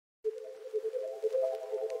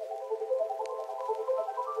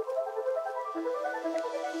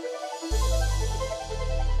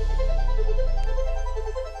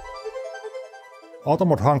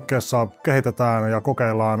AutoMod-hankkeessa kehitetään ja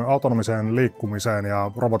kokeillaan autonomiseen liikkumiseen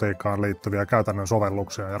ja robotiikkaan liittyviä käytännön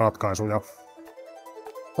sovelluksia ja ratkaisuja.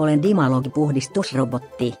 Olen Dimalog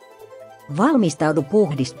puhdistusrobotti. Valmistaudu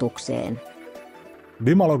puhdistukseen.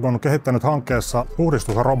 Dimalog on kehittänyt hankkeessa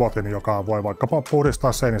puhdistusrobotin, joka voi vaikkapa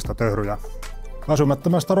puhdistaa seinistä töhryjä.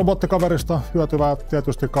 Väsymättömästä robottikaverista hyötyvät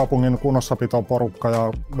tietysti kaupungin kunnossapitoporukka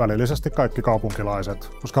ja välillisesti kaikki kaupunkilaiset.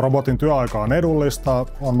 Koska robotin työaika on edullista,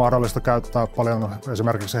 on mahdollista käyttää paljon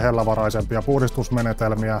esimerkiksi hellävaraisempia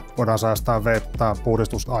puhdistusmenetelmiä, voidaan säästää vettä,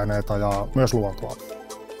 puhdistusaineita ja myös luontoa.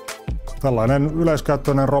 Tällainen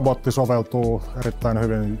yleiskäyttöinen robotti soveltuu erittäin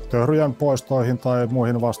hyvin töhryjen poistoihin tai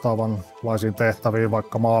muihin vastaavanlaisiin tehtäviin,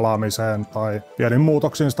 vaikka maalaamiseen tai pienin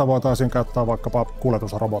muutoksiin sitä voitaisiin käyttää vaikkapa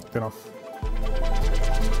kuljetusrobottina.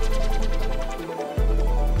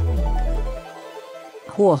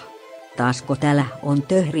 Taasko täällä on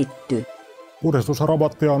töhritty?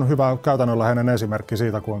 Puhdistusrobotti on hyvä käytännönläheinen esimerkki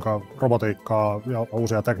siitä, kuinka robotiikkaa ja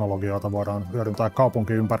uusia teknologioita voidaan hyödyntää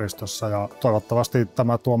kaupunkiympäristössä, ja toivottavasti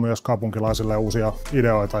tämä tuo myös kaupunkilaisille uusia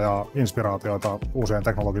ideoita ja inspiraatioita uusien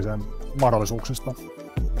teknologisien mahdollisuuksista.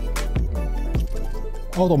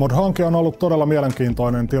 AutoMod-hanke on ollut todella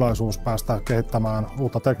mielenkiintoinen tilaisuus päästä kehittämään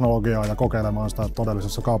uutta teknologiaa ja kokeilemaan sitä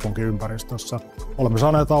todellisessa kaupunkiympäristössä. Olemme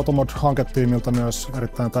saaneet AutoMod-hanketiimiltä myös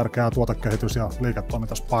erittäin tärkeää tuotekehitys- ja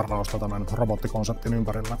liiketoimintasparrausta tämän robottikonseptin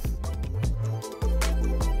ympärillä.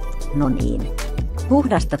 No niin,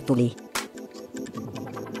 puhdasta tuli.